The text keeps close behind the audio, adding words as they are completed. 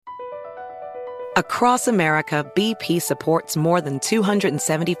Across America, BP supports more than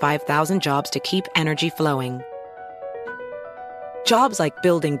 275,000 jobs to keep energy flowing. Jobs like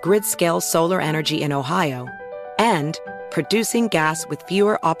building grid-scale solar energy in Ohio and producing gas with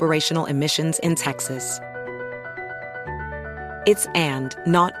fewer operational emissions in Texas. It's and,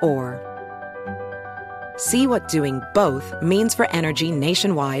 not or. See what doing both means for energy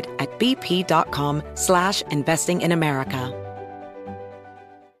nationwide at bp.com/investing in America.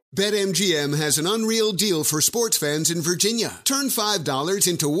 BetMGM has an unreal deal for sports fans in Virginia. Turn $5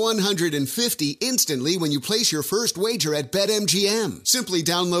 into $150 instantly when you place your first wager at BetMGM. Simply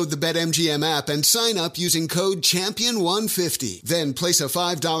download the BetMGM app and sign up using code CHAMPION150. Then place a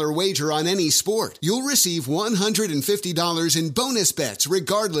 $5 wager on any sport. You'll receive $150 in bonus bets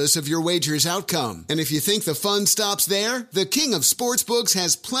regardless of your wager's outcome. And if you think the fun stops there, the King of Sportsbooks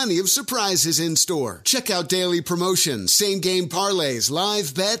has plenty of surprises in store. Check out daily promotions, same-game parlays,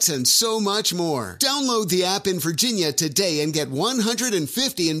 live bets, and so much more. Download the app in Virginia today and get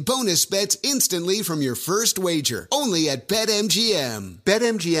 $150 in bonus bets instantly from your first wager. Only at BetMGM.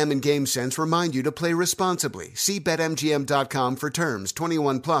 BetMGM and GameSense remind you to play responsibly. See BetMGM.com for terms.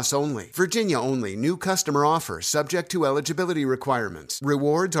 21 plus only. Virginia only. New customer offer subject to eligibility requirements.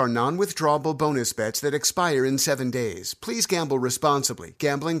 Rewards are non-withdrawable bonus bets that expire in 7 days. Please gamble responsibly.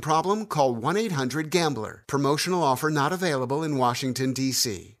 Gambling problem? Call 1-800-GAMBLER. Promotional offer not available in Washington,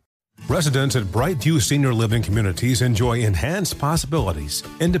 D.C. Residents at Brightview Senior Living Communities enjoy enhanced possibilities,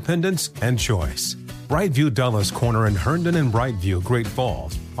 independence, and choice. Brightview Dulles Corner in Herndon and Brightview, Great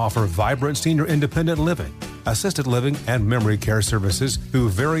Falls, offer vibrant senior independent living, assisted living, and memory care services through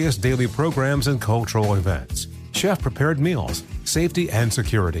various daily programs and cultural events. Chef-prepared meals, safety and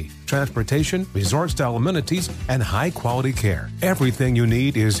security, transportation, resort-style amenities, and high-quality care. Everything you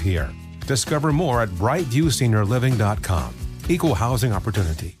need is here. Discover more at brightviewseniorliving.com. Equal housing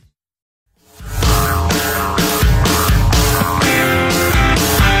opportunity.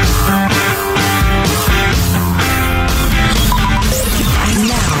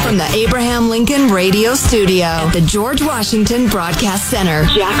 From the Abraham Lincoln Radio Studio, the George Washington Broadcast Center,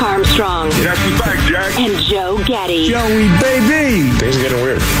 Jack Armstrong. Yes, we're back, Jack. And Joe Getty. Joey, baby. Things are getting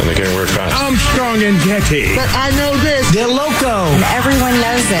weird, and they're getting weird fast. Armstrong and Getty. But I know this. They're loco. And everyone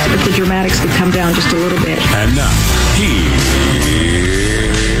knows it. But the dramatics would come down just a little bit. And now,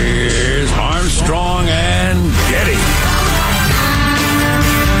 here's Armstrong and Getty.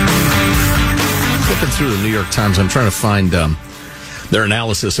 Flipping through the New York Times, I'm trying to find their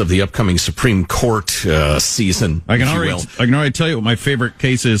analysis of the upcoming Supreme Court season. I can already tell you what my favorite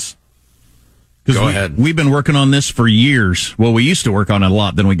case is. Go ahead. We've been working on this for years. Well, we used to work on it a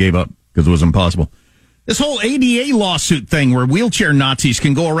lot, then we gave up because it was impossible. This whole ADA lawsuit thing where wheelchair Nazis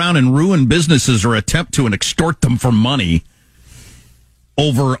can go around and ruin businesses or attempt to and extort them for money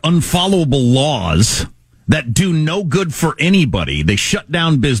over unfollowable laws that do no good for anybody. They shut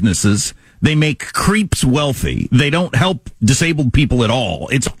down businesses. They make creeps wealthy. They don't help disabled people at all.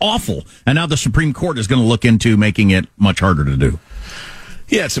 It's awful. And now the Supreme Court is going to look into making it much harder to do.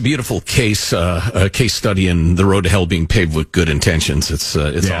 Yeah, it's a beautiful case study in the road to hell being paved with good intentions. It's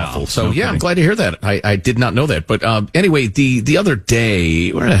awful. So okay. Yeah, I'm glad to hear that. I did not know that. But anyway, the other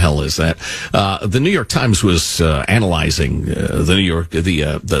day, where the hell is that? The New York Times was analyzing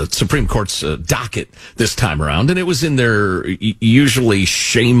the Supreme Court's docket this time around, and it was in their usually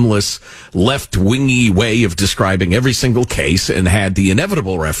shameless left-wingy way of describing every single case, and had the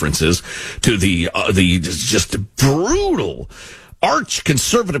inevitable references to the just brutal,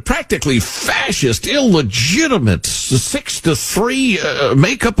 arch-conservative, practically fascist, illegitimate 6-3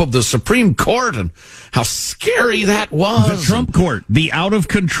 makeup of the Supreme Court, and how scary that was. The Trump Court, the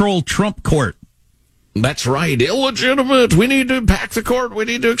out-of-control Trump Court. That's right. Illegitimate. We need to pack the court. We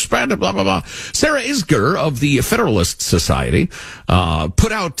need to expand it, blah, blah, blah. Sarah Isgur of the Federalist Society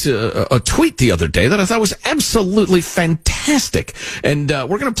put out a tweet the other day that I thought was absolutely fantastic. And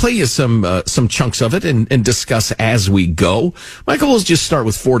we're going to play you some chunks of it and discuss as we go. Michael, we'll just start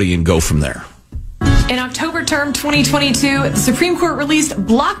with 40 and go from there. In October term 2022, the Supreme Court released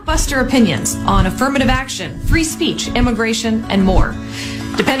blockbuster opinions on affirmative action, free speech, immigration, and more.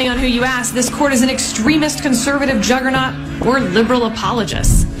 Depending on who you ask, this court is an extremist conservative juggernaut or liberal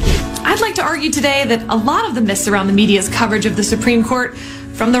apologist. I'd like to argue today that a lot of the myths around the media's coverage of the Supreme Court,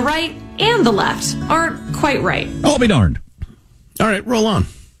 from the right and the left, aren't quite right. I'll be darned. All right, roll on.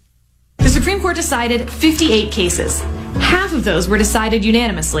 The Supreme Court decided 58 cases. Half of those were decided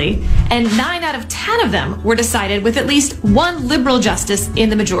unanimously, and 9 out of 10 of them were decided with at least one liberal justice in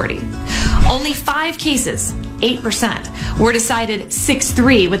the majority. Only 5 cases, 8%, were decided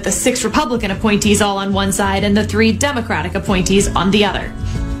 6-3, with the 6 Republican appointees all on one side and the 3 Democratic appointees on the other.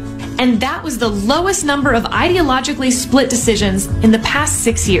 And that was the lowest number of ideologically split decisions in the past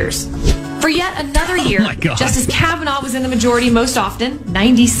 6 years. For yet another year, Justice Kavanaugh was in the majority most often,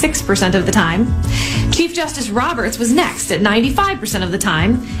 96% of the time. Chief Justice Roberts was next at 95% of the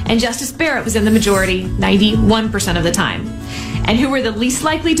time, and Justice Barrett was in the majority 91% of the time. And who were the least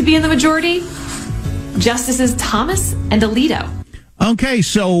likely to be in the majority? Justices Thomas and Alito. Okay,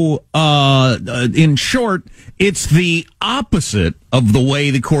 so in short, it's the opposite of the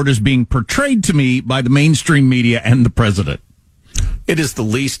way the court is being portrayed to me by the mainstream media and the president. It is the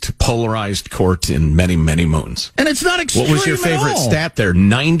least polarized court in many, many moons. And it's not extreme. What was your favorite stat there?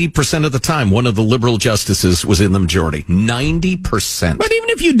 90% of the time, one of the liberal justices was in the majority. 90%. But even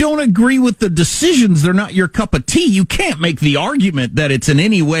if you don't agree with the decisions, they're not your cup of tea. You can't make the argument that it's in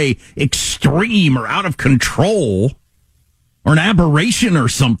any way extreme or out of control or an aberration or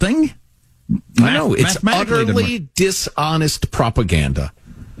something. I know. It's utterly dishonest propaganda.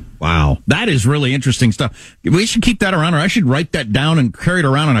 Wow, that is really interesting stuff. We should keep that around, or I should write that down and carry it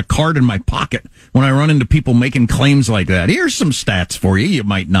around on a card in my pocket when I run into people making claims like that. Here's some stats for you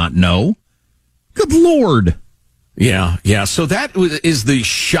might not know. Good Lord. Yeah. So that is the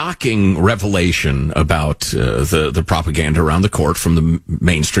shocking revelation about the propaganda around the court from the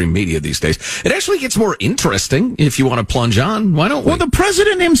mainstream media these days. It actually gets more interesting if you want to plunge on. Why don't we? Well, the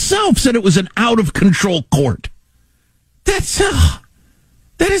president himself said it was an out-of-control court.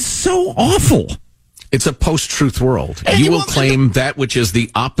 That is so awful. It's a post-truth world. And you will claim that which is the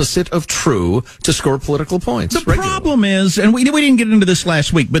opposite of true to score political points. The problem is, and we didn't get into this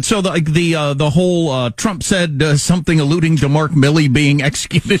last week, but so the whole Trump said something alluding to Mark Milley being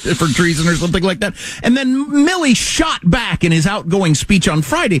executed for treason or something like that, and then Milley shot back in his outgoing speech on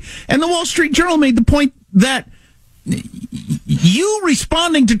Friday, and the Wall Street Journal made the point that you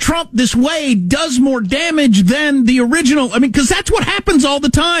responding to Trump this way does more damage than the original. I mean, because that's what happens all the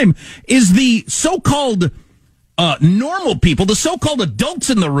time, is the so-called normal people, the so-called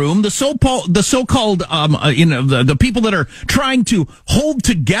adults in the room, the so-called the people that are trying to hold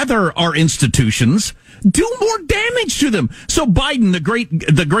together our institutions, do more damage to them. So Biden,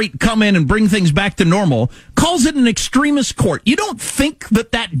 the great come in and bring things back to normal, calls it an extremist court. You don't think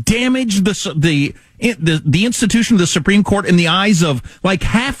that damaged the institution of the Supreme Court in the eyes of like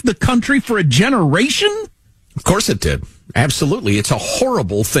half the country for a generation? Of course it did. Absolutely. It's a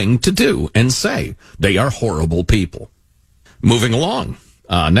horrible thing to do and say. They are horrible people. Moving along.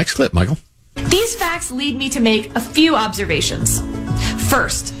 Next clip, Michael. These facts lead me to make a few observations.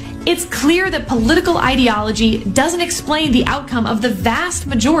 First, it's clear that political ideology doesn't explain the outcome of the vast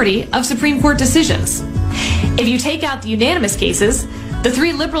majority of Supreme Court decisions. If you take out the unanimous cases, the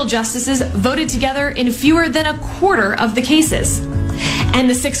 3 liberal justices voted together in fewer than a quarter of the cases. And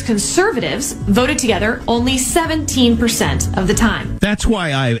the 6 conservatives voted together only 17% of the time. That's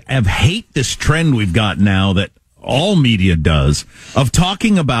why I hate this trend we've got now that all media does of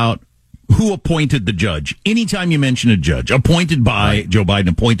talking about who appointed the judge. Anytime you mention a judge, appointed by Joe Biden,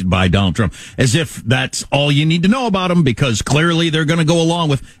 appointed by Donald Trump, as if that's all you need to know about them because clearly they're going to go along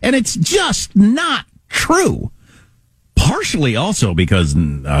with. And it's just not true. Partially also because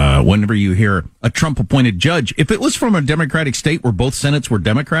whenever you hear a Trump-appointed judge, if it was from a Democratic state where both Senates were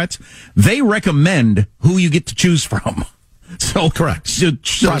Democrats, they recommend who you get to choose from. So correct. So,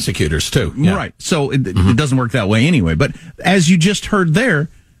 prosecutors, too. Yeah. Right. So it doesn't work that way anyway. But as you just heard there,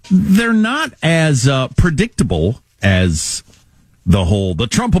 they're not as predictable as the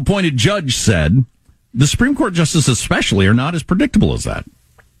Trump-appointed judge said. The Supreme Court justices especially are not as predictable as that.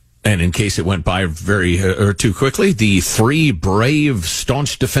 And in case it went by too quickly, the 3 brave,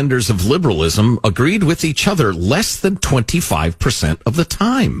 staunch defenders of liberalism agreed with each other less than 25% of the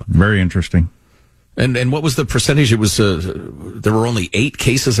time. Very interesting. And what was the percentage? It was there were only 8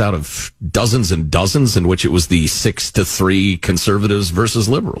 cases out of dozens and dozens in which it was the 6-3 conservatives versus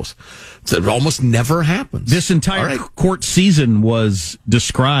liberals. So it almost never happens. This entire court season was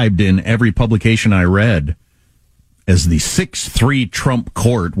described in every publication I read as the 6-3 Trump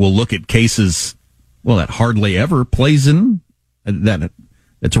court will look at cases, well, that hardly ever plays in,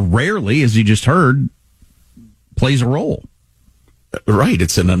 that's rarely, as you just heard, plays a role. Right,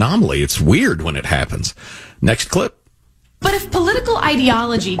 it's an anomaly. It's weird when it happens. Next clip. But if political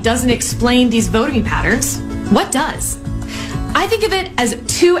ideology doesn't explain these voting patterns, what does? I think of it as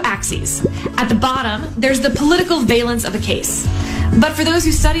 2 axes. At the bottom, there's the political valence of a case. But for those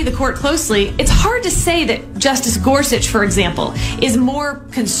who study the court closely, it's hard to say that Justice Gorsuch, for example, is more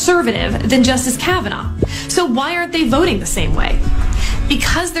conservative than Justice Kavanaugh. So why aren't they voting the same way?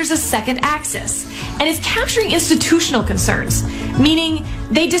 Because there's a second axis. and is capturing institutional concerns, meaning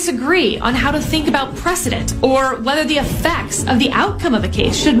they disagree on how to think about precedent or whether the effects of the outcome of a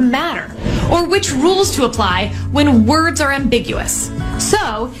case should matter or which rules to apply when words are ambiguous.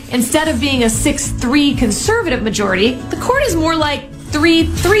 So, instead of being a 6-3 conservative majority, the court is more like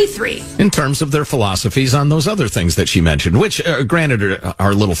 3-3-3. In terms of their philosophies on those other things that she mentioned, which, granted,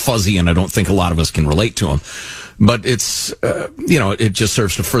 are a little fuzzy, and I don't think a lot of us can relate to them. But it's, it just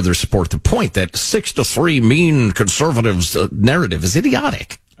serves to further support the point that 6-3 mean conservatives' narrative is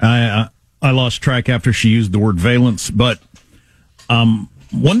idiotic. I lost track after she used the word valence, but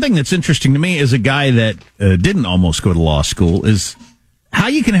one thing that's interesting to me is a guy that didn't almost go to law school is how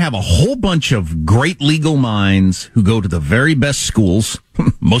you can have a whole bunch of great legal minds who go to the very best schools,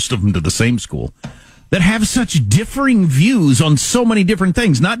 most of them to the same school, that have such differing views on so many different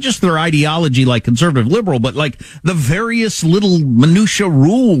things, not just their ideology like conservative liberal, but like the various little minutia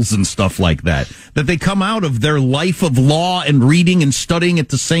rules and stuff like that they come out of their life of law and reading and studying at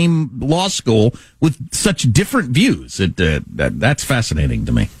the same law school with such different views. That's fascinating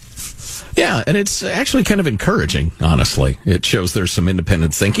to me. Yeah, and it's actually kind of encouraging, honestly. It shows there's some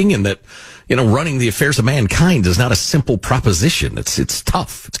independent thinking and that, running the affairs of mankind is not a simple proposition. It's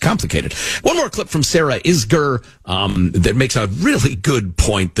tough. It's complicated. One more clip from Sarah Isgur that makes a really good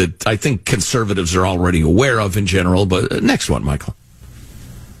point that I think conservatives are already aware of in general. But next one, Michael.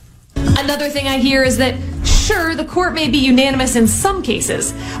 Another thing I hear is that, sure, the court may be unanimous in some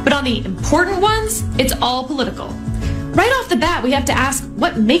cases, but on the important ones, it's all political. Right off the bat, we have to ask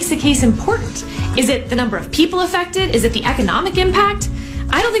what makes a case important. Is it the number of people affected? Is it the economic impact?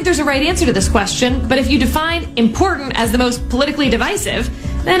 I don't think there's a right answer to this question, but if you define important as the most politically divisive,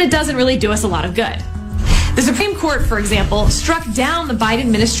 then it doesn't really do us a lot of good. The Supreme Court, for example, struck down the Biden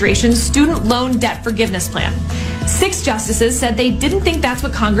administration's student loan debt forgiveness plan. 6 justices said they didn't think that's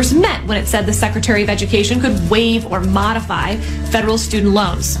what Congress meant when it said the Secretary of Education could waive or modify federal student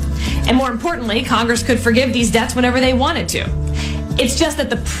loans. And more importantly, Congress could forgive these debts whenever they wanted to. It's just that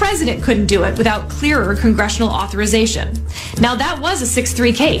the president couldn't do it without clearer congressional authorization. Now, that was a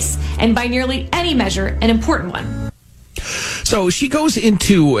 6-3 case, and by nearly any measure, an important one. So she goes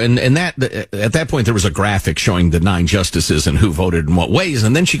into, and that at that point there was a graphic showing the 9 justices and who voted in what ways,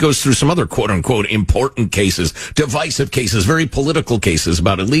 and then she goes through some other quote-unquote important cases, divisive cases, very political cases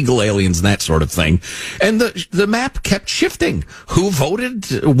about illegal aliens and that sort of thing. And the map kept shifting. Who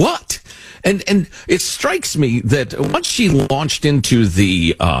voted what? And it strikes me that once she launched into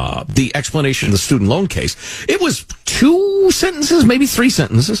the explanation of the student loan case, it was 2 sentences, maybe 3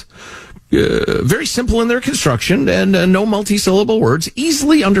 sentences. Very simple in their construction and no multi-syllable words,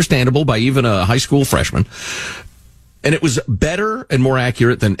 easily understandable by even a high school freshman. And it was better and more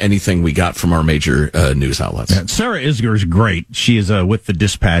accurate than anything we got from our major news outlets. Yeah, Sarah Isgur is great. She is with the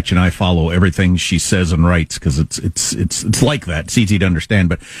Dispatch, and I follow everything she says and writes because it's like that. It's easy to understand.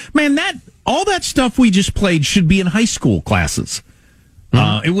 But man, all that stuff we just played should be in high school classes.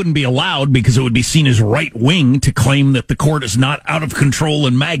 It wouldn't be allowed because it would be seen as right wing to claim that the court is not out of control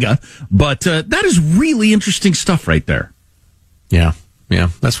in MAGA. But that is really interesting stuff right there. Yeah,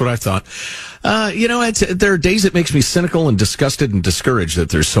 that's what I thought. There are days it makes me cynical and disgusted and discouraged that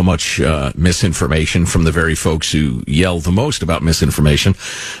there's so much misinformation from the very folks who yell the most about misinformation.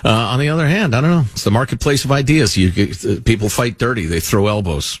 On the other hand, I don't know. It's the marketplace of ideas. People fight dirty. They throw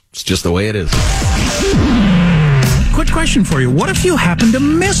elbows. It's just the way it is. Quick question for you. What if you happen to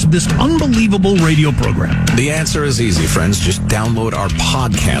miss this unbelievable radio program? The answer is easy, friends. Just download our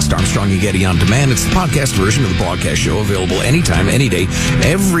podcast, Armstrong and Getty On Demand. It's the podcast version of the broadcast show, available anytime, any day,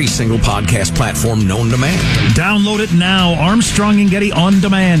 every single podcast platform known to man. Download it now. Armstrong and Getty On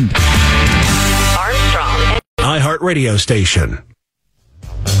Demand. Armstrong. iHeartRadio station.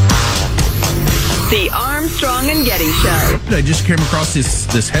 The Armstrong and Getty Show. I just came across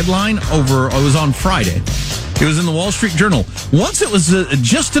this headline it was on Friday. It was in the Wall Street Journal. Once it was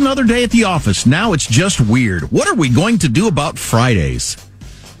just another day at the office. Now it's just weird. What are we going to do about Fridays?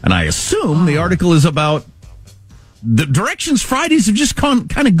 And I assume the article is about the directions Fridays have just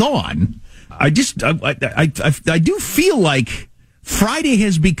kind of gone. I do feel like Friday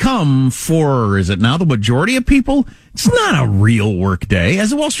has become, is it now the majority of people? It's not a real work day.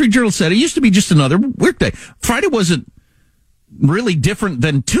 As the Wall Street Journal said, it used to be just another work day. Friday wasn't really different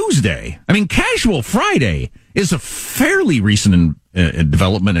than Tuesday. I mean, casual Friday is a fairly recent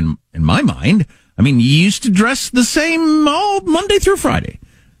development in my mind. I mean, you used to dress the same all Monday through Friday.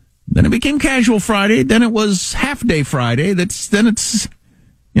 Then it became casual Friday. Then it was half day Friday. Then it's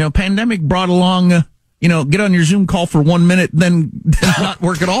pandemic brought along, get on your Zoom call for 1 minute, then not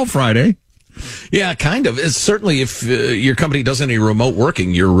work at all Friday. Yeah, kind of. It's certainly if your company does any remote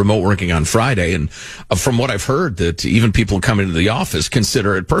working, you're remote working on Friday. And from what I've heard, that even people coming into the office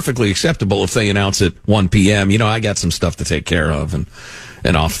consider it perfectly acceptable if they announce at 1 p.m., I got some stuff to take care of,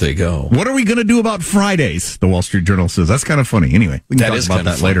 and off they go. What are we going to do about Fridays? The Wall Street Journal says. That's kind of funny. Anyway, we can talk about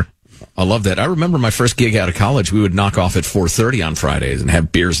that later. I love that. I remember my first gig out of college. We would knock off at 4:30 on Fridays and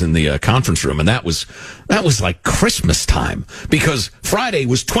have beers in the conference room, and that was like Christmas time because Friday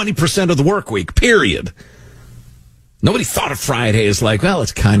was 20% of the work week. Period. Nobody thought of Friday as like, well,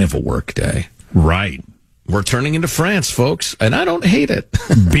 it's kind of a work day, right? We're turning into France, folks, and I don't hate it.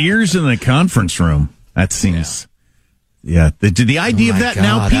 Beers in the conference room. That seems. Yeah, the idea of that God,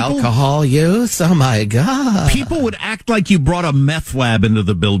 now, people... Alcohol use? Oh, my God. People would act like you brought a meth lab into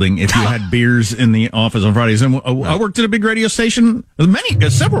the building if you had beers in the office on Fridays. And I worked at a big radio station,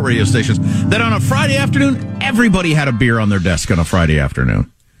 several radio stations, that on a Friday afternoon, everybody had a beer on their desk on a Friday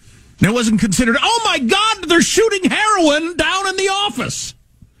afternoon. And it wasn't considered, oh, my God, they're shooting heroin down in the office.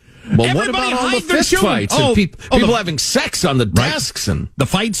 Well, everybody what about all the fist fights and people having sex on the desks? And the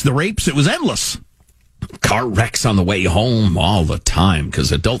fights, the rapes, it was endless. Car wrecks on the way home all the time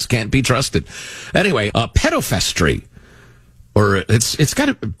because adults can't be trusted. Anyway, pedophilia, or it's got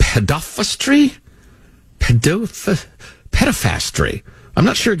a pedophilia, pedophilia. I'm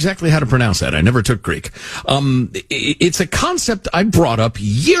not sure exactly how to pronounce that. I never took Greek. It's a concept I brought up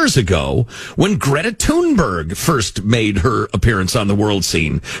years ago when Greta Thunberg first made her appearance on the world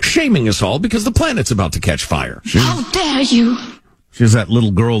scene, shaming us all because the planet's about to catch fire. How dare you! She's that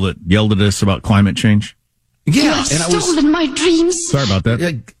little girl that yelled at us about climate change. Yeah, you have stolen my dreams. Sorry about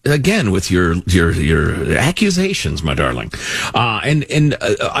that. Again, with your accusations, my darling.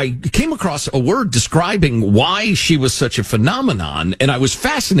 I came across a word describing why she was such a phenomenon, and I was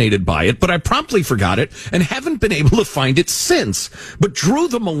fascinated by it, but I promptly forgot it and haven't been able to find it since. But Drew,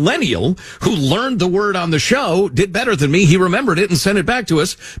 the millennial, who learned the word on the show, did better than me. He remembered it and sent it back to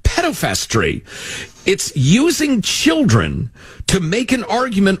us. Pedophilia. It's using children to make an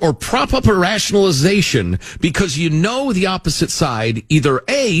argument or prop up a rationalization because the opposite side either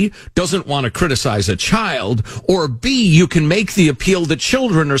A, doesn't want to criticize a child, or B, you can make the appeal that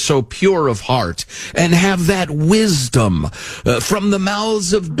children are so pure of heart and have that wisdom from the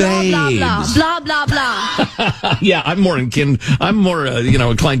mouths of babes. Blah, blah, blah, blah, blah. Yeah, I'm more inclined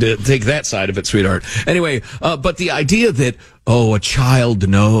to take that side of it, sweetheart. Anyway, but the idea that, a child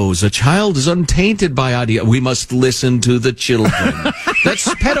knows. A child is untainted by idea. We must listen to the children. That's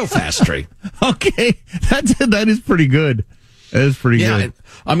pedophilia. Okay, that is pretty good. That is pretty good.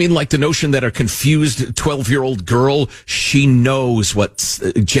 I mean, like the notion that a confused 12-year-old girl, she knows what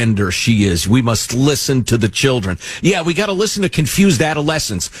gender she is. We must listen to the children. Yeah, we got to listen to confused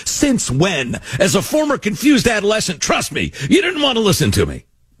adolescents. Since when? As a former confused adolescent, trust me, you didn't want to listen to me.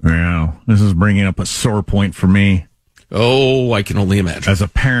 Yeah, this is bringing up a sore point for me. Oh, I can only imagine. As a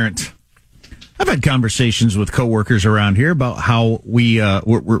parent, I've had conversations with coworkers around here about how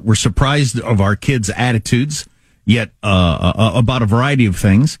we're surprised of our kids' attitudes, yet about a variety of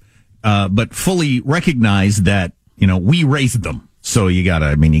things, but fully recognize that we raised them. So you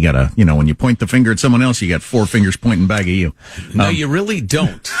gotta, when you point the finger at someone else, you got 4 fingers pointing back at you. No, you really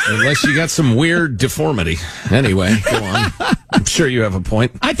don't, unless you got some weird deformity. Anyway, go on. I'm sure you have a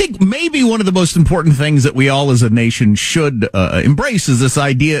point. I think maybe one of the most important things that we all as a nation should embrace is this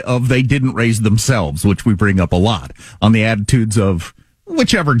idea of they didn't raise themselves, which we bring up a lot on the attitudes of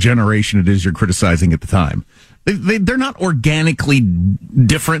whichever generation it is you're criticizing at the time. They're not organically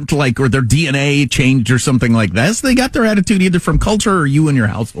different, or their DNA changed or something like that. So they got their attitude either from culture or you and your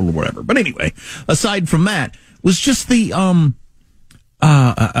household or whatever. But anyway, aside from that, was just the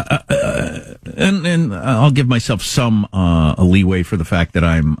and I'll give myself some a leeway for the fact that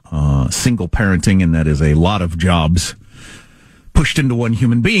I'm single parenting, and that is a lot of jobs pushed into one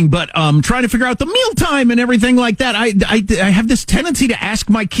human being, but trying to figure out the mealtime and everything like that. I have this tendency to ask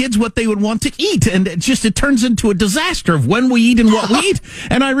my kids what they would want to eat, and it turns into a disaster of when we eat and what we eat.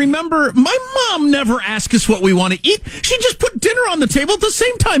 And I remember my mom never asked us what we want to eat. She just put dinner on the table at the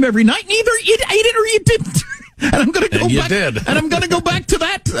same time every night, and either you ate it or you didn't. And I'm going to go back. And I'm going to go back to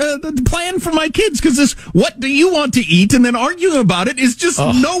that plan for my kids, because this "what do you want to eat" and then arguing about it is just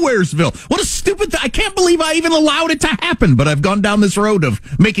nowheresville. What a stupid thing! I can't believe I even allowed it to happen. But I've gone down this road of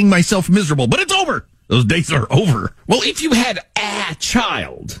making myself miserable. But it's over. Those days are over. Well, if you had a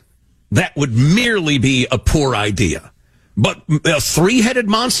child, that would merely be a poor idea. But a 3-headed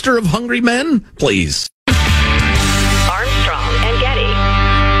monster of hungry men, please. Armstrong and Getty.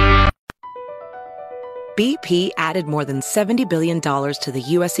 BP added more than $70 billion to the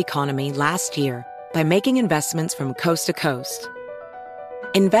U.S. economy last year by making investments from coast to coast.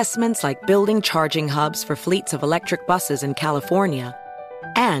 investments like building charging hubs for fleets of electric buses in California,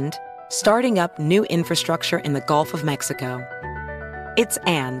 and starting up new infrastructure in the Gulf of Mexico. It's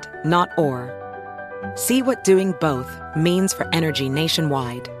and, not or. See what doing both means for energy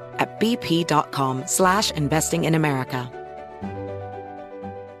nationwide at bp.com/investing in America.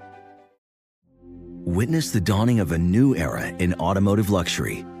 Witness the dawning of a new era in automotive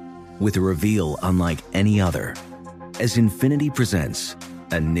luxury with a reveal unlike any other as Infiniti presents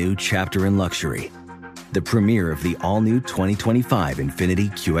a new chapter in luxury, the premiere of the all-new 2025 Infiniti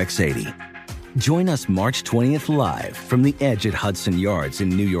QX80. Join us March 20th live from the Edge at Hudson Yards in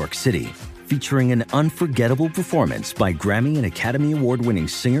New York City, featuring an unforgettable performance by Grammy and Academy Award-winning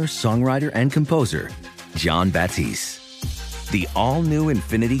singer, songwriter, and composer, Jon Batiste. The all-new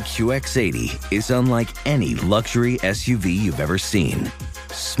Infiniti QX80 is unlike any luxury SUV you've ever seen.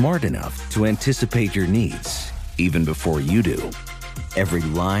 Smart enough to anticipate your needs, even before you do. Every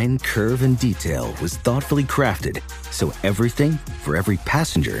line, curve, and detail was thoughtfully crafted, so everything for every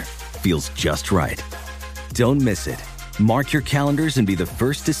passenger feels just right. Don't miss it. Mark your calendars and be the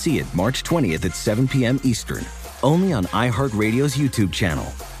first to see it March 20th at 7 p.m. Eastern, only on iHeartRadio's YouTube channel.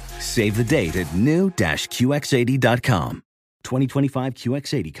 Save the date at new-QX80.com. 2025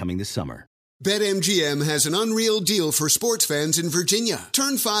 QX80 coming this summer. BetMGM has an unreal deal for sports fans in Virginia.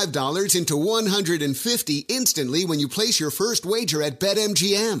 Turn $5 into $150 instantly when you place your first wager at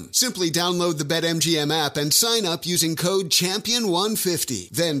BetMGM. Simply download the BetMGM app and sign up using code CHAMPION150.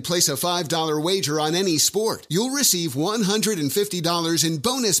 Then place a $5 wager on any sport. You'll receive $150 in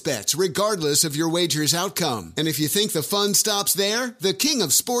bonus bets regardless of your wager's outcome. And if you think the fun stops there, the king of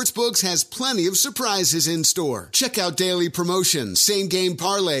sportsbooks has plenty of surprises in store. Check out daily promotions, same-game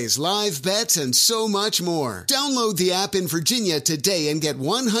parlays, live bets, and so much more. Download the app in Virginia today and get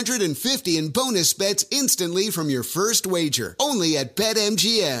 $150 in bonus bets instantly from your first wager. Only at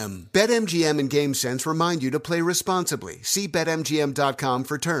BetMGM. BetMGM and GameSense remind you to play responsibly. See BetMGM.com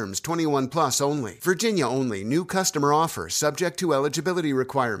for terms. 21 plus only. Virginia only. New customer offer. Subject to eligibility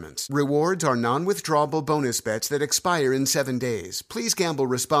requirements. Rewards are non-withdrawable bonus bets that expire in 7 days. Please gamble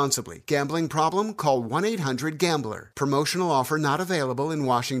responsibly. Gambling problem? Call 1-800-GAMBLER. Promotional offer not available in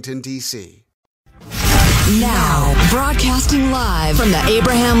Washington, D.C. Now, broadcasting live from the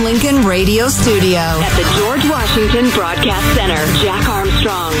Abraham Lincoln Radio Studio at the George Washington Broadcast Center, Jack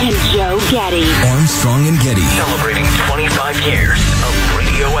Armstrong and Joe Getty. Armstrong and Getty, celebrating 25 years of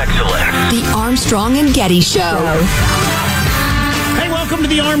radio excellence. The Armstrong and Getty Show. Hey, welcome to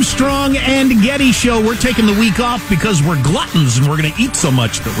the Armstrong and Getty Show. We're taking the week off because we're gluttons and we're going to eat so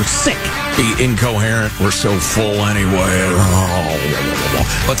much that we're sick. Be incoherent. We're so full anyway.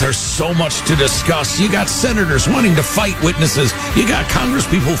 But there's so much to discuss. You got senators wanting to fight witnesses. You got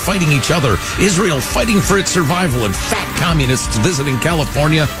congresspeople fighting each other. Israel fighting for its survival, and fat communists visiting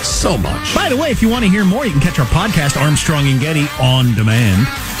California. So much. By the way, if you want to hear more, you can catch our podcast, Armstrong and Getty, on demand.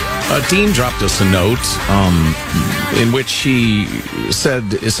 Dean dropped us a note in which he said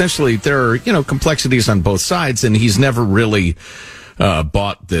essentially there are, complexities on both sides, and he's never really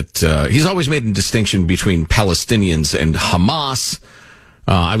bought that. He's always made a distinction between Palestinians and Hamas.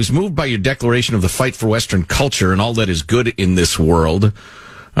 I was moved by your declaration of the fight for Western culture and all that is good in this world.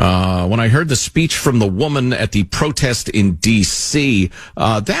 When I heard the speech from the woman at the protest in D.C.,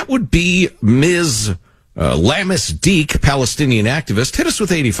 that would be Ms. Lamis Deek, Palestinian activist. Hit us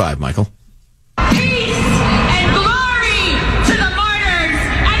with 85, Michael. Peace and glory to the martyrs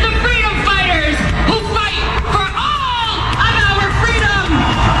and the freedom fighters who fight for all of our freedom.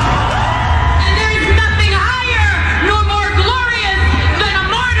 And there is nothing higher nor more glorious than a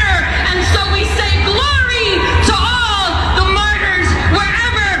martyr. And so we say glory to all the martyrs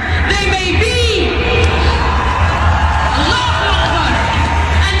wherever they may be. Allahu Akbar.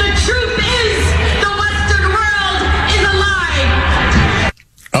 And the truth is the Western world is a lie.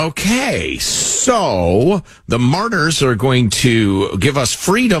 Okay, so the martyrs are going to give us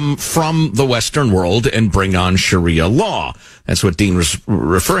freedom from the Western world and bring on Sharia law. That's what Dean was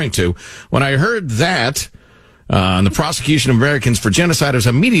referring to. When I heard that, and the prosecution of Americans for genocide, I was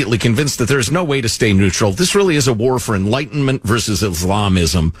immediately convinced that there's no way to stay neutral. This really is a war for enlightenment versus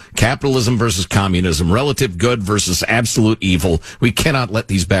Islamism, capitalism versus communism, relative good versus absolute evil. We cannot let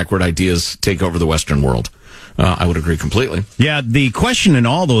these backward ideas take over the Western world. I would agree completely. Yeah, the question in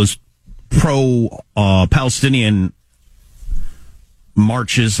all those pro-Palestinian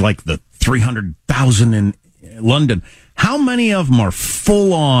marches, like the 300,000 in London, how many of them are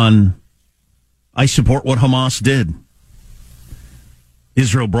full-on, I support what Hamas did?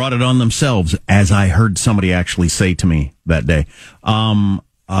 Israel brought it on themselves, as I heard somebody actually say to me that day.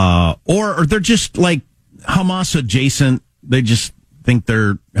 Or they're just like Hamas adjacent. They just think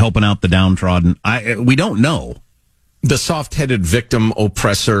they're helping out the downtrodden. We don't know. The soft-headed victim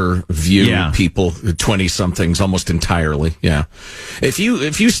oppressor view people, 20-somethings, almost entirely. Yeah. If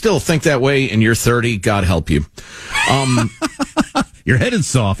you still think that way and you're 30, God help you. Your head is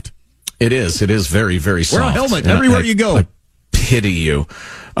soft. It is very, very soft. Wear a helmet everywhere you go. I pity you.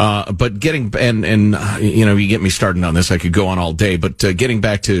 But getting, and you get me started on this, I could go on all day, but getting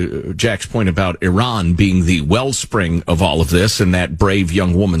back to Jack's point about Iran being the wellspring of all of this and that brave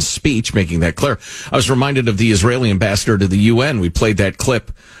young woman's speech, making that clear, I was reminded of the Israeli ambassador to the UN. We played that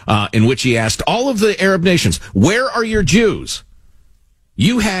clip in which he asked all of the Arab nations, where are your Jews?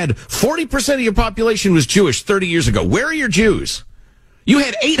 You had 40% of your population was Jewish 30 years ago. Where are your Jews? You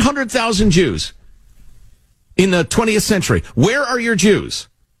had 800,000 Jews in the 20th century. Where are your Jews?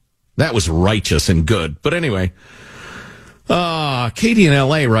 That was righteous and good. But anyway, Katie in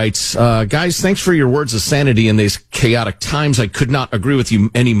L.A. writes, guys, thanks for your words of sanity in these chaotic times. I could not agree with you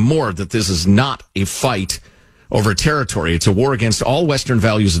any more that this is not a fight over territory. It's a war against all Western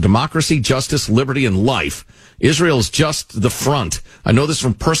values of democracy, justice, liberty, and life. Israel is just the front. I know this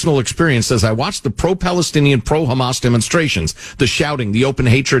from personal experience as I watched the pro-Palestinian, pro-Hamas demonstrations, the shouting, the open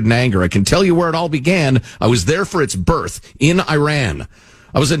hatred and anger. I can tell you where it all began. I was there for its birth in Iran.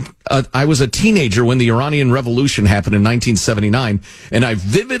 I was a teenager when the Iranian Revolution happened in 1979, and I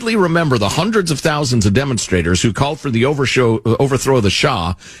vividly remember the hundreds of thousands of demonstrators who called for the overthrow of the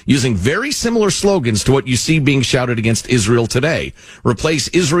Shah using very similar slogans to what you see being shouted against Israel today. Replace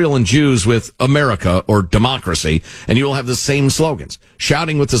Israel and Jews with America or democracy, and you will have the same slogans,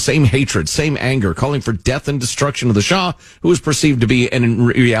 shouting with the same hatred, same anger, calling for death and destruction of the Shah, who was perceived to be, and in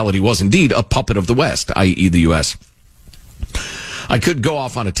reality was indeed, a puppet of the West, i.e. the U.S. I could go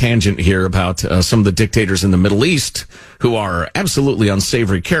off on a tangent here about some of the dictators in the Middle East who are absolutely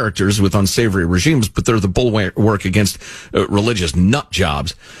unsavory characters with unsavory regimes, but they're the bulwark against religious nut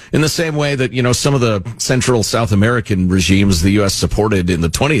jobs. In the same way that, some of the Central South American regimes the U.S. supported in the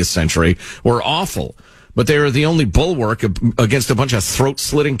 20th century were awful. But they are the only bulwark against a bunch of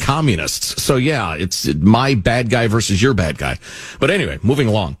throat-slitting communists. So, yeah, it's my bad guy versus your bad guy. But anyway, moving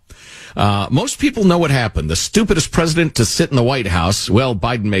along. Most people know what happened. The stupidest president to sit in the White House, well,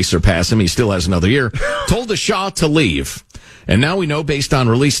 Biden may surpass him, he still has another year, told the Shah to leave. And now we know, based on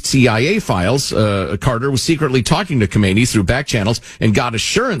released CIA files, Carter was secretly talking to Khomeini through back channels and got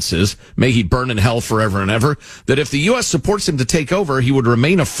assurances, may he burn in hell forever and ever, that if the U.S. supports him to take over, he would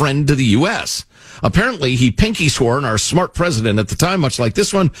remain a friend to the U.S. Apparently, he pinky swore, and our smart president at the time, much like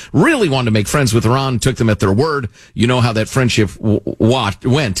this one, really wanted to make friends with Iran, took them at their word. You know how that friendship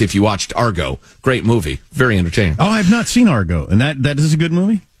went if you watched Argo. Great movie. Very entertaining. Oh, I've not seen Argo, and that is a good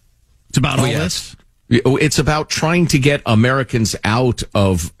movie? It's about all this? It's about trying to get Americans out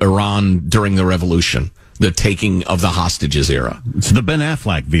of Iran during the revolution, the taking of the hostages era. It's the Ben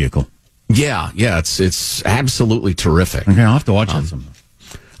Affleck vehicle. Yeah, it's absolutely terrific. Okay, I'll have to watch that sometime.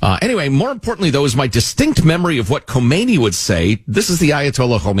 Anyway, more importantly, though, is my distinct memory of what Khomeini would say. This is the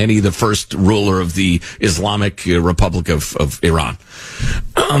Ayatollah Khomeini, the first ruler of the Islamic Republic of Iran.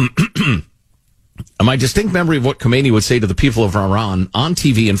 My distinct memory of what Khomeini would say to the people of Iran on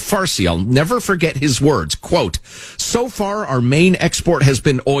TV in Farsi, I'll never forget his words, quote, "So far, our main export has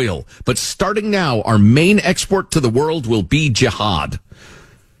been oil, but starting now, our main export to the world will be jihad."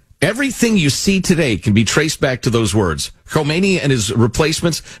 Everything you see today can be traced back to those words. Khomeini and his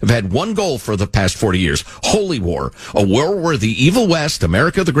replacements have had one goal for the past 40 years, holy war, a war where the evil West,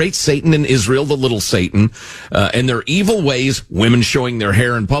 America the great Satan and Israel the little Satan, and their evil ways, women showing their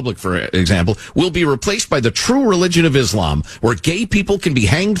hair in public, for example, will be replaced by the true religion of Islam, where gay people can be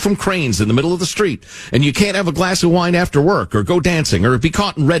hanged from cranes in the middle of the street, and you can't have a glass of wine after work, or go dancing, or be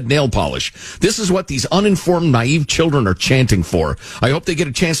caught in red nail polish. This is what these uninformed, naive children are chanting for. I hope they get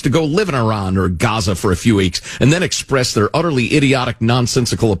a chance to go live in Iran or Gaza for a few weeks, and then express their utterly idiotic,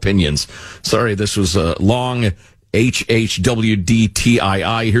 nonsensical opinions. Sorry, this was a long HHWDTII.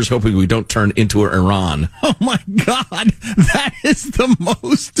 Here's hoping we don't turn into Iran. Oh, my God. That is the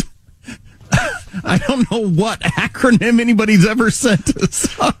most... I don't know what acronym anybody's ever sent us.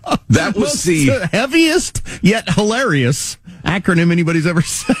 That was the heaviest yet hilarious acronym anybody's ever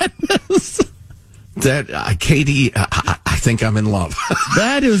sent us. That, Katie, I think I'm in love.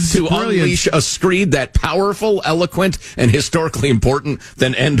 That is to brilliant. Unleash a screed that powerful, eloquent, and historically important,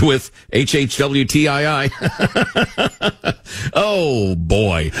 then end with HHWTII. Oh,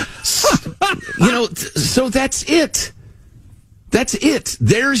 boy. So that's it. That's it.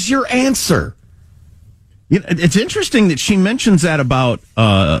 There's your answer. It's interesting that she mentions that about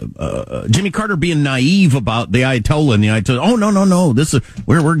Jimmy Carter being naive about the Ayatollah and the Ayatollah. Oh, no. This is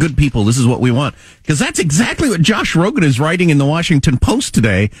we're good people. This is what we want. Because that's exactly what Josh Rogan is writing in the Washington Post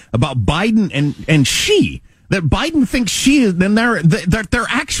today about Biden and she. That Biden thinks she is, then they're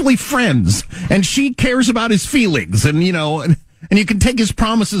actually friends, and she cares about his feelings, and and you can take his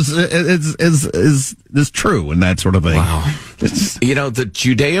promises as true and that sort of thing. Wow. The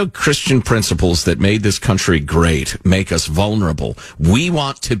Judeo-Christian principles that made this country great make us vulnerable. We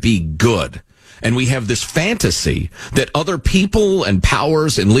want to be good. And we have this fantasy that other people and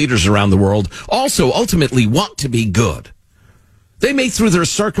powers and leaders around the world also ultimately want to be good. They may, through their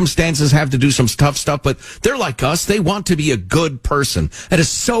circumstances, have to do some tough stuff, but they're like us. They want to be a good person. That is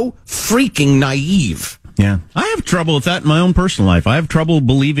so freaking naive. Yeah. I have trouble with that in my own personal life. I have trouble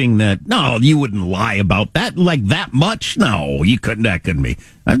believing that, no, you wouldn't lie about that like that much. No, you couldn't. That couldn't be.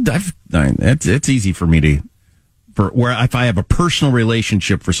 It's easy for me if I have a personal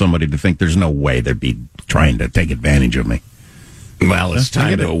relationship for somebody to think there's no way they'd be trying to take advantage of me. Well, it's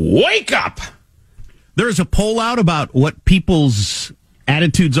time to wake up. There's a poll out about what people's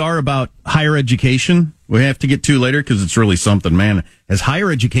attitudes are about higher education. We have to get to later because it's really something, man. Has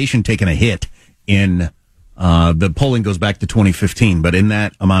higher education taken a hit in the polling goes back to 2015, but in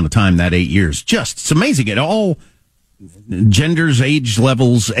that amount of time, that 8 years, it's amazing. At all genders, age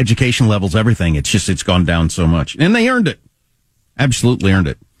levels, education levels, everything. It's gone down so much. And they earned it. Absolutely earned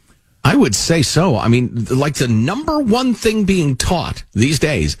it. I would say so. I mean, like the number one thing being taught these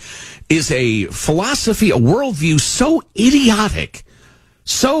days is a philosophy, a worldview so idiotic,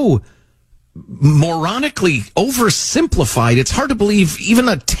 so moronically oversimplified, it's hard to believe even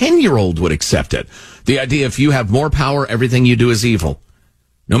a 10-year-old would accept it. The idea if you have more power, everything you do is evil.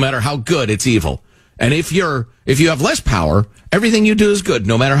 No matter how good, it's evil. And if you have less power, everything you do is good,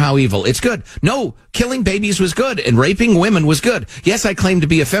 no matter how evil. It's good. No, killing babies was good, and raping women was good. Yes, I claim to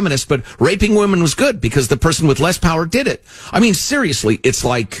be a feminist, but raping women was good because the person with less power did it. I mean, seriously, it's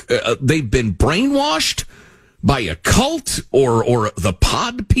like they've been brainwashed by a cult or the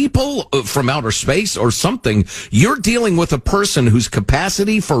pod people from outer space or something. You're dealing with a person whose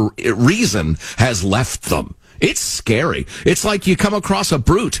capacity for reason has left them. It's scary. It's like you come across a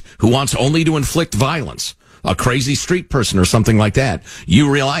brute who wants only to inflict violence, a crazy street person or something like that.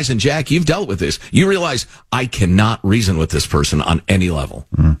 You realize, and Jack, you've dealt with this, you realize I cannot reason with this person on any level.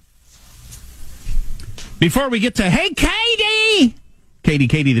 Mm. Before we get to, hey, Katie,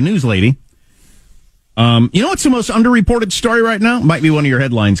 the news lady, you know what's the most underreported story right now? Might be one of your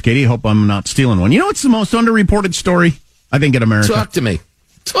headlines, Katie. Hope I'm not stealing one. You know what's the most underreported story, I think, in America? Talk to me.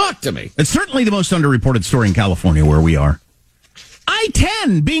 It's certainly the most underreported story in California, where we are.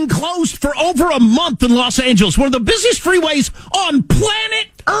 I-10 being closed for over a month in Los Angeles, one of the busiest freeways on planet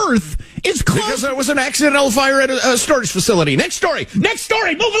Earth, is closed. Because there was an accidental fire at a storage facility. Next story,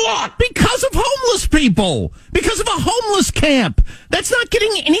 move along. Because of homeless people. Because of a homeless camp. That's not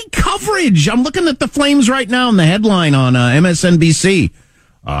getting any coverage. I'm looking at the flames right now in the headline on MSNBC.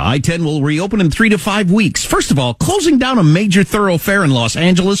 I-10 will reopen in 3 to 5 weeks. First of all, closing down a major thoroughfare in Los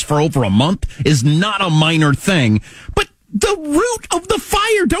Angeles for over a month is not a minor thing. But the root of the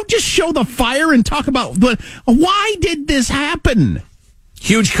fire, don't just show the fire and talk about why did this happen?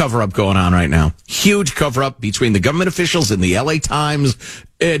 Huge cover-up going on right now. Huge cover-up between the government officials and the LA Times.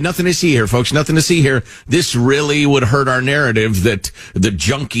 Nothing to see here, folks. Nothing to see here. This really would hurt our narrative that the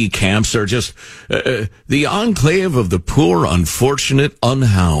junkie camps are just the enclave of the poor, unfortunate,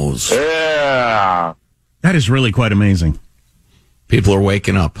 unhoused. Yeah. That is really quite amazing. People are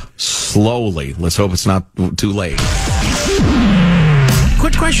waking up slowly. Let's hope it's not too late.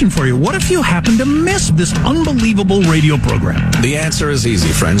 Quick question for you. What if you happen to miss this unbelievable radio program? The answer is easy,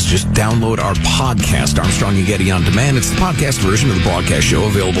 friends. Just download our podcast, Armstrong and Getty On Demand. It's the podcast version of the broadcast show,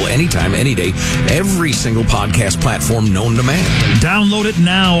 available anytime, any day, every single podcast platform known to man. Download it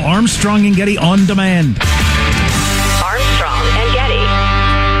now. Armstrong and Getty On Demand. Armstrong and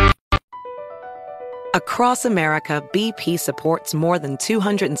Getty. Across America, BP supports more than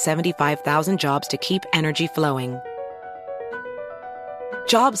 275,000 jobs to keep energy flowing.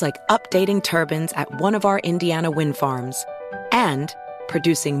 Jobs like updating turbines at one of our Indiana wind farms and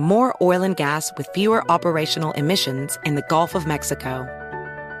producing more oil and gas with fewer operational emissions in the Gulf of Mexico.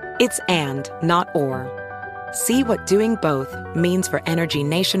 It's and, not or. See what doing both means for energy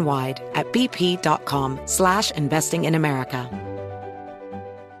nationwide at bp.com/investing in America.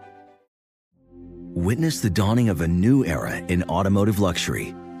 Witness the dawning of a new era in automotive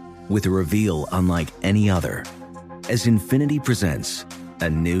luxury with a reveal unlike any other as Infiniti presents a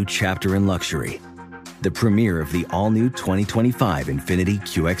new chapter in luxury, the premiere of the all-new 2025 Infiniti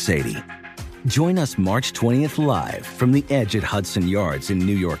QX80. Join us March 20th live from the Edge at Hudson Yards in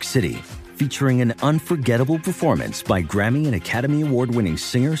New York City, featuring an unforgettable performance by Grammy and Academy Award-winning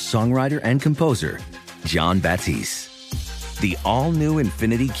singer, songwriter, and composer, Jon Batiste. The all-new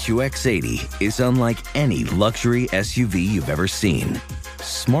Infiniti QX80 is unlike any luxury SUV you've ever seen.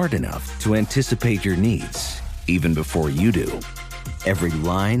 Smart enough to anticipate your needs, even before you do. Every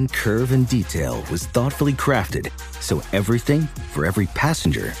line, curve, and detail was thoughtfully crafted, so everything for every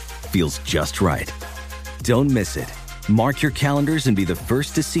passenger feels just right. Don't miss it. Mark your calendars and be the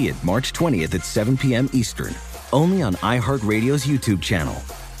first to see it March 20th at 7 p.m. Eastern, only on iHeartRadio's YouTube channel.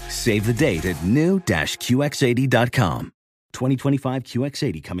 Save the date at new-QX80.com. 2025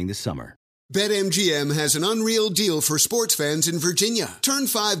 QX80 coming this summer. BetMGM has an unreal deal for sports fans in Virginia. Turn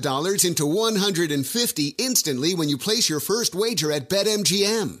 $5 into $150 instantly when you place your first wager at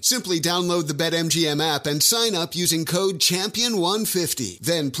BetMGM. Simply download the BetMGM app and sign up using code CHAMPION150.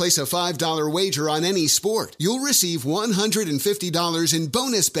 Then place a $5 wager on any sport. You'll receive $150 in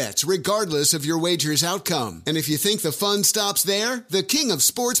bonus bets regardless of your wager's outcome. And if you think the fun stops there, the King of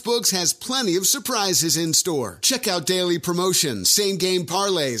Sportsbooks has plenty of surprises in store. Check out daily promotions, same-game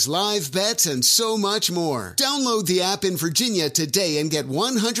parlays, live bets, and so much more. Download the app in Virginia today and get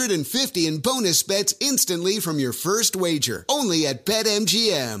 $150 in bonus bets instantly from your first wager. Only at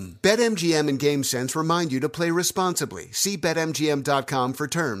BetMGM. BetMGM and GameSense remind you to play responsibly. See BetMGM.com for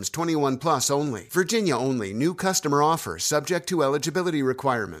terms. 21 plus only. Virginia only. New customer offer. Subject to eligibility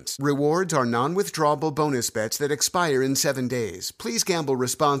requirements. Rewards are non-withdrawable bonus bets that expire in 7 days. Please gamble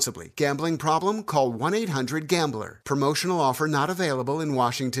responsibly. Gambling problem? Call 1-800-GAMBLER. Promotional offer not available in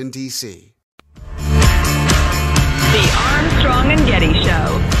Washington, D.C. The Armstrong and Getty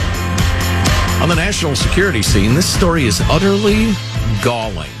Show. On the national security scene, this story is utterly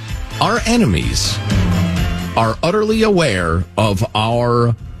galling. Our enemies are utterly aware of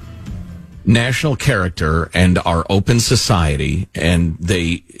our national character and our open society, and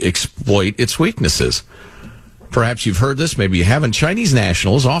they exploit its weaknesses. Perhaps you've heard this, maybe you haven't. Chinese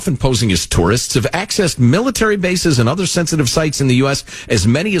nationals, often posing as tourists, have accessed military bases and other sensitive sites in the U.S. as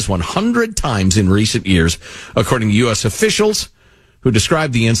many as 100 times in recent years, according to U.S. officials who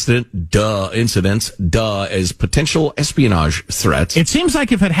described the incidents as potential espionage threats. It seems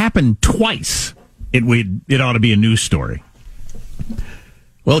like if it happened twice, it ought to be a news story.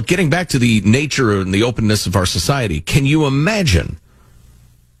 Well, getting back to the nature and the openness of our society, can you imagine,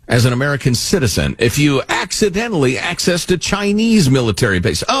 as an American citizen, if you accidentally accessed a Chinese military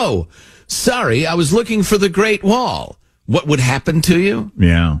base? Oh, sorry, I was looking for the Great Wall. What would happen to you?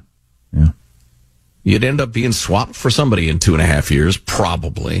 Yeah. You'd end up being swapped for somebody in 2.5 years,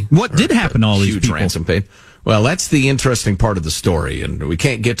 probably. What did happen to all these people? Ransom paid. Well, that's the interesting part of the story, and we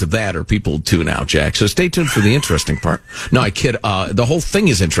can't get to that or people tune out, Jack. So stay tuned for the interesting part. No, I kid. The whole thing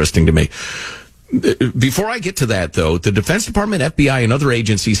is interesting to me. Before I get to that, though, the Defense Department, FBI, and other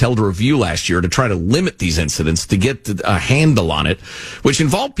agencies held a review last year to try to limit these incidents, to get a handle on it, which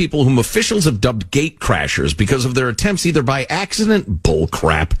involved people whom officials have dubbed gate crashers because of their attempts, either by accident,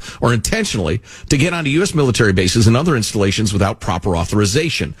 bullcrap, or intentionally, to get onto U.S. military bases and other installations without proper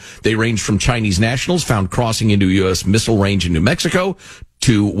authorization. They range from Chinese nationals found crossing into U.S. missile range in New Mexico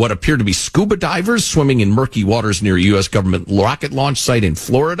to what appear to be scuba divers swimming in murky waters near a U.S. government rocket launch site in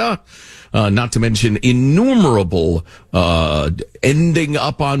Florida. Not to mention innumerable ending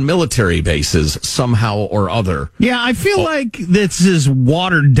up on military bases somehow or other. Yeah, I feel like this is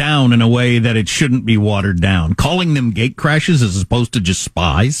watered down in a way that it shouldn't be watered down. Calling them gate crashes as opposed to just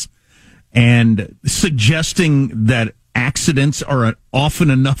spies, and suggesting that accidents are often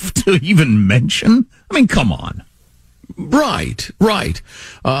enough to even mention. I mean, come on. Right.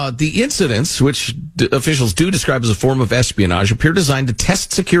 The incidents, which officials do describe as a form of espionage, appear designed to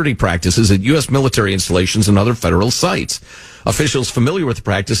test security practices at U.S. military installations and other federal sites. Officials familiar with the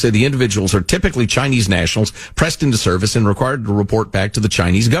practice say the individuals are typically Chinese nationals pressed into service and required to report back to the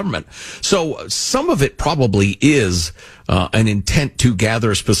Chinese government. So some of it probably is an intent to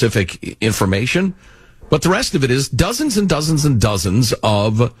gather specific information, but the rest of it is dozens and dozens and dozens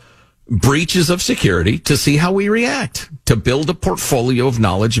of breaches of security to see how we react, to build a portfolio of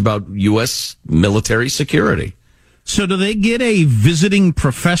knowledge about U.S. military security. So do they get a visiting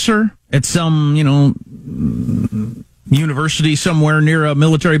professor at some, university somewhere near a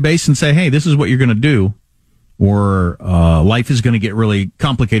military base and say, hey, this is what you're going to do, or life is going to get really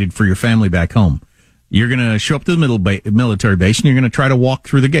complicated for your family back home? You're going to show up to the military base and you're going to try to walk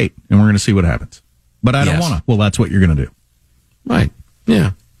through the gate, and we're going to see what happens. But I don't want to. Well, that's what you're going to do. Right.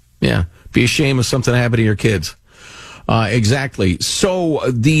 Yeah. Be a shame if something happened to your kids. Exactly. So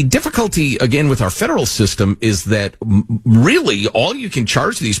the difficulty, again, with our federal system is that really all you can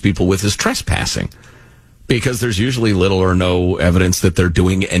charge these people with is trespassing, because there's usually little or no evidence that they're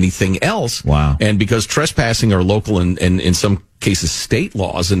doing anything else. Wow. And because trespassing are local and in some cases state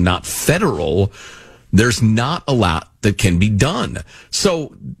laws and not federal, there's not a lot that can be done.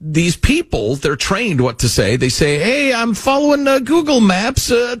 So these people, they're trained what to say. They say, hey, I'm following Google Maps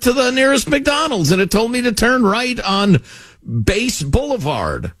to the nearest McDonald's, and it told me to turn right on Base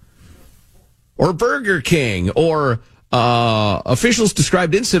Boulevard or Burger King, or officials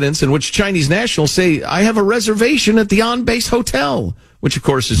described incidents in which Chinese nationals say, I have a reservation at the on-base hotel, which, of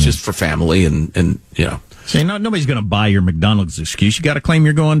course, is just for family and you know. See, nobody's going to buy your McDonald's excuse. You got to claim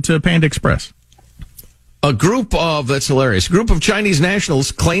you're going to Panda Express. That's hilarious. A group of Chinese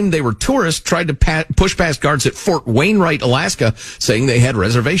nationals claimed they were tourists, tried to push past guards at Fort Wainwright, Alaska, saying they had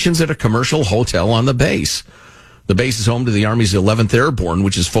reservations at a commercial hotel on the base. The base is home to the Army's 11th Airborne,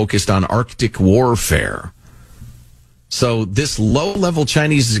 which is focused on Arctic warfare. So this low-level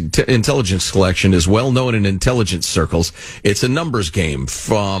Chinese intelligence collection is well known in intelligence circles. It's a numbers game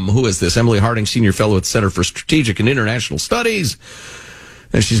from, who is this? Emily Harding, Senior Fellow at the Center for Strategic and International Studies.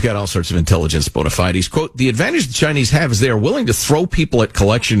 And she's got all sorts of intelligence bona fides. Quote, the advantage the Chinese have is they are willing to throw people at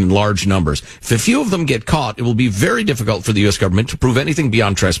collection in large numbers. If a few of them get caught, it will be very difficult for the U.S. government to prove anything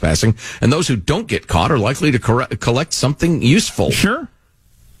beyond trespassing. And those who don't get caught are likely to collect something useful. Sure.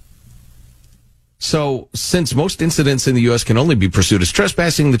 So, since most incidents in the U.S. can only be pursued as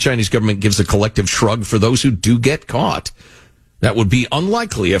trespassing, the Chinese government gives a collective shrug for those who do get caught. That would be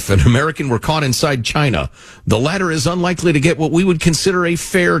unlikely if an American were caught inside China. The latter is unlikely to get what we would consider a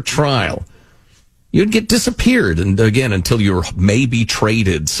fair trial. You'd get disappeared, and again, until you're maybe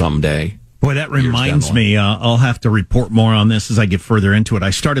traded someday. Boy, that reminds me, I'll have to report more on this as I get further into it.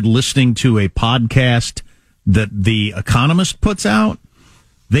 I started listening to a podcast that The Economist puts out.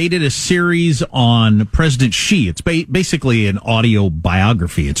 They did a series on President Xi. It's basically an audio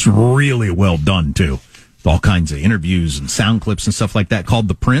biography. It's really well done, too. With all kinds of interviews and sound clips and stuff like that, called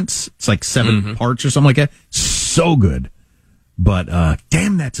The Prince. It's like 7 parts or something like that. So good. But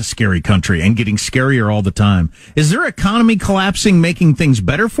damn, that's a scary country, and getting scarier all the time. Is their economy collapsing making things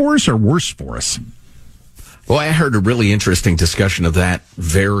better for us or worse for us? Well, I heard a really interesting discussion of that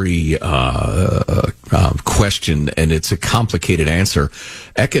very question, and it's a complicated answer.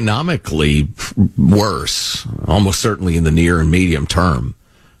 Economically, worse, almost certainly in the near and medium term.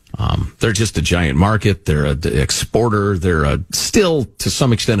 They're just a giant market. They're an exporter. They're still, to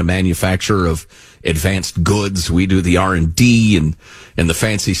some extent, a manufacturer of advanced goods. We do the R&D and the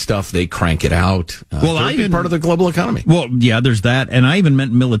fancy stuff. They crank it out. Well, they're a big part of the global economy. Well, yeah, there's that. And I even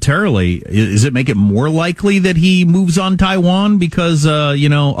meant militarily. Does it make it more likely that he moves on Taiwan? Because,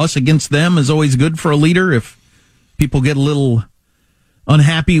 us against them is always good for a leader. If people get a little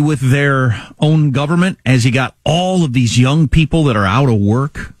unhappy with their own government, as you got all of these young people that are out of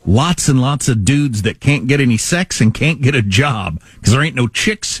work, lots and lots of dudes that can't get any sex and can't get a job because there ain't no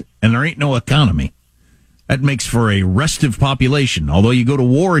chicks and there ain't no economy. That makes for a restive population. Although you go to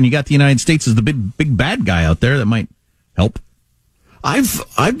war and you got the United States as the big bad guy out there, that might help.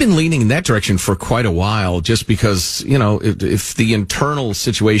 I've been leaning in that direction for quite a while, just because, if the internal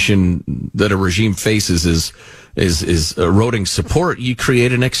situation that a regime faces is eroding support, you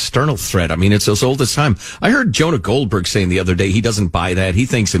create an external threat. I mean, it's as old as time. I heard Jonah Goldberg saying the other day he doesn't buy that. He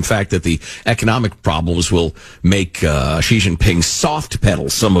thinks, in fact, that the economic problems will make Xi Jinping soft pedal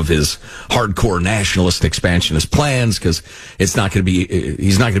some of his hardcore nationalist expansionist plans, because he's not going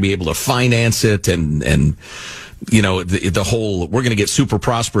to be able to finance it, and the whole, we're going to get super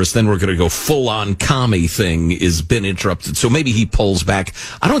prosperous, then we're going to go full-on commie thing has been interrupted. So maybe he pulls back.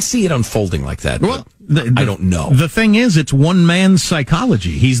 I don't see it unfolding like that. Well, I don't know. The thing is, it's one man's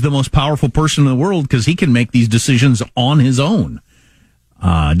psychology. He's the most powerful person in the world because he can make these decisions on his own.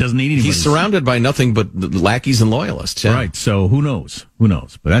 Doesn't need anybody. He's surrounded by nothing but lackeys and loyalists. Yeah. Right. So who knows?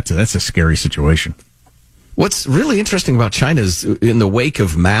 But that's a scary situation. What's really interesting about China is, in the wake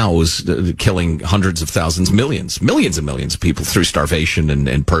of Mao's killing hundreds of thousands, millions and millions of people through starvation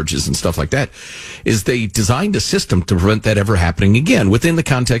and purges and stuff like that, is they designed a system to prevent that ever happening again within the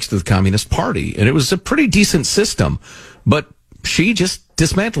context of the Communist Party. And it was a pretty decent system, but Xi just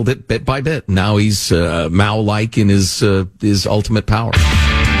dismantled it bit by bit. Now he's Mao-like in his ultimate power.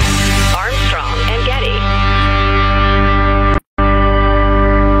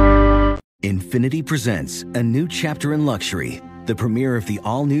 Infiniti presents a new chapter in luxury, the premiere of the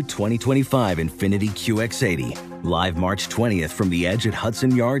all-new 2025 Infiniti QX80, live March 20th from the Edge at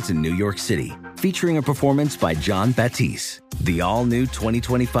Hudson Yards in New York City, featuring a performance by John Batiste. The all-new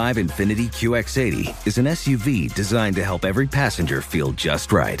 2025 Infiniti QX80 is an SUV designed to help every passenger feel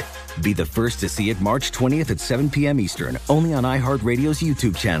just right. Be the first to see it March 20th at 7 p.m. Eastern, only on iHeartRadio's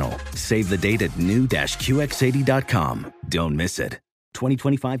YouTube channel. Save the date at new-QX80.com. Don't miss it.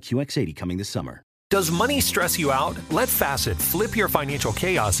 2025 QX80 coming this summer. Does money stress you out? Let Facet flip your financial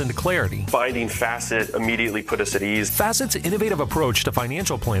chaos into clarity. Finding Facet immediately put us at ease. Facet's innovative approach to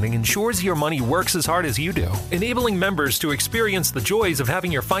financial planning ensures your money works as hard as you do, enabling members to experience the joys of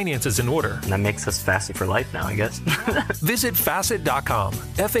having your finances in order. And that makes us Facet for life now, I guess. Visit Facet.com,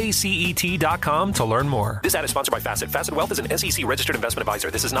 FACET.com to learn more. This ad is sponsored by Facet. Facet Wealth is an SEC registered investment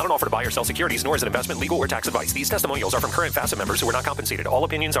advisor. This is not an offer to buy or sell securities, nor is it investment, legal, or tax advice. These testimonials are from current Facet members who are not compensated. All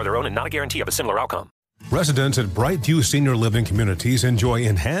opinions are their own and not a guarantee of a similar outcome. Residents at Brightview Senior Living Communities enjoy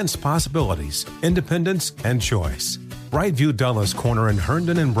enhanced possibilities, independence, and choice. Brightview Dulles Corner in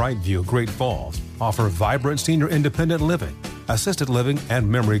Herndon and Brightview, Great Falls, offer vibrant senior independent living, assisted living, and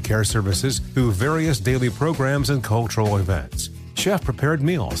memory care services through various daily programs and cultural events. Chef-prepared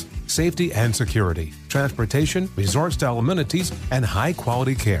meals, safety and security, transportation, resort-style amenities, and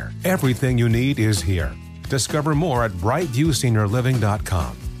high-quality care. Everything you need is here. Discover more at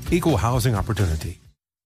brightviewseniorliving.com. Equal housing opportunity.